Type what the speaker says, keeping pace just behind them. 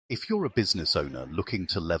If you're a business owner looking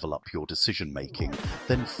to level up your decision making,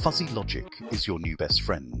 then fuzzy logic is your new best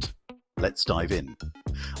friend. Let's dive in.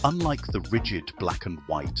 Unlike the rigid black and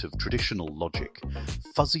white of traditional logic,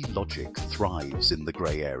 fuzzy logic thrives in the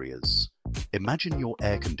grey areas. Imagine your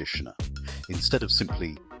air conditioner. Instead of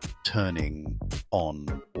simply turning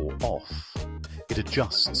on or off, it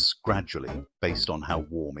adjusts gradually based on how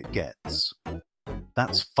warm it gets.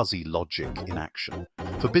 That's fuzzy logic in action.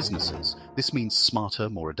 For businesses, this means smarter,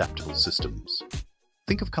 more adaptable systems.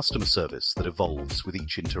 Think of customer service that evolves with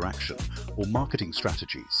each interaction, or marketing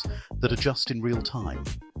strategies that adjust in real time.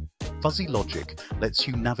 Fuzzy logic lets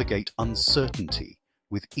you navigate uncertainty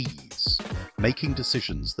with ease, making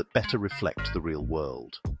decisions that better reflect the real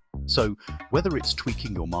world. So, whether it's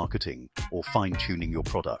tweaking your marketing or fine-tuning your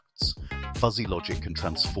products, fuzzy logic can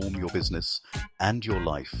transform your business and your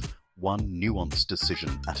life one nuanced decision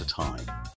at a time.